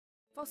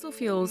Fossil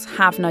fuels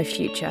have no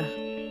future.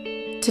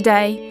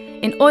 Today,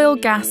 in oil,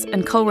 gas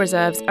and coal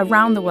reserves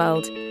around the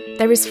world,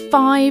 there is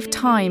 5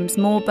 times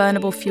more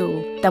burnable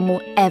fuel than will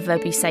ever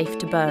be safe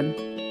to burn.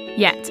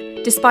 Yet,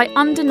 despite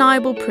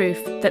undeniable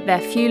proof that they're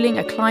fueling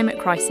a climate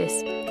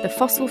crisis, the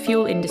fossil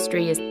fuel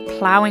industry is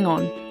ploughing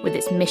on with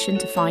its mission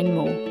to find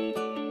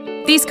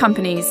more. These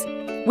companies,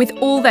 with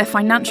all their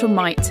financial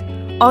might,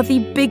 are the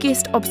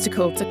biggest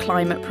obstacle to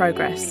climate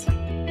progress.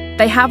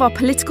 They have our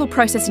political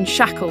process in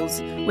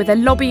shackles with their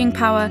lobbying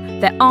power,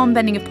 their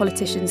arm-bending of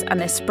politicians and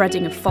their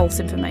spreading of false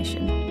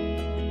information.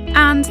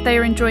 And they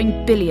are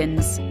enjoying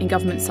billions in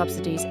government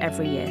subsidies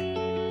every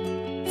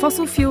year.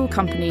 Fossil fuel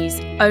companies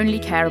only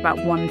care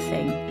about one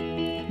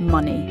thing: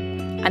 money,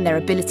 and their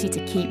ability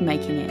to keep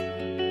making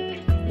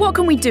it. What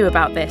can we do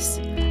about this?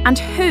 And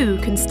who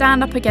can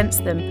stand up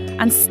against them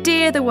and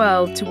steer the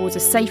world towards a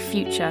safe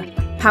future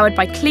powered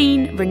by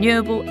clean,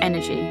 renewable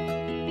energy?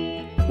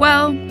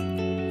 Well,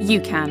 you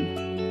can.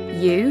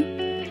 You,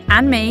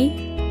 and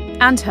me,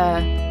 and her,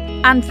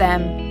 and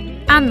them,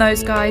 and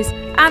those guys,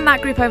 and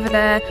that group over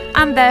there,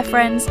 and their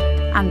friends,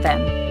 and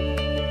them.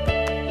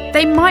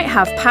 They might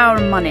have power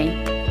and money,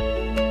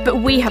 but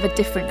we have a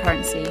different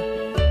currency.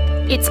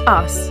 It's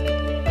us,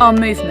 our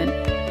movement,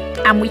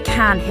 and we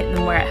can hit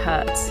them where it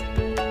hurts.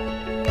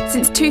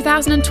 Since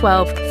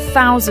 2012,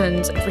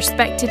 thousands of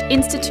respected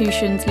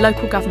institutions,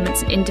 local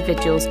governments and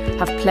individuals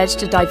have pledged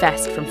to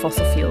divest from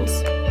fossil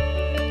fuels.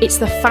 It's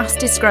the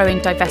fastest growing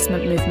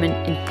divestment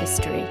movement in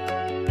history.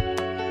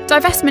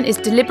 Divestment is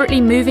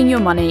deliberately moving your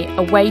money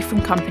away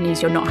from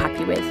companies you're not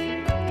happy with.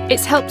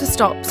 It's helped to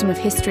stop some of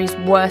history's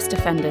worst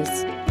offenders,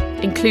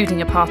 including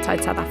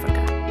apartheid South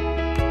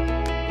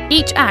Africa.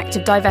 Each act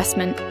of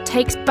divestment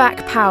takes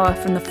back power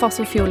from the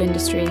fossil fuel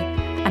industry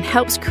and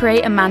helps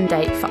create a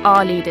mandate for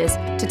our leaders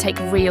to take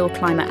real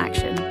climate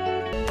action.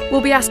 We'll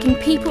be asking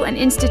people and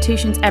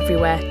institutions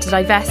everywhere to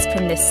divest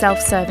from this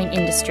self-serving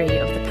industry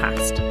of the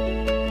past.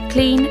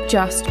 Clean,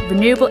 just,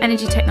 renewable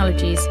energy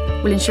technologies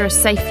will ensure a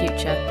safe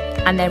future,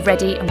 and they're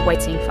ready and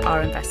waiting for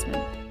our investment.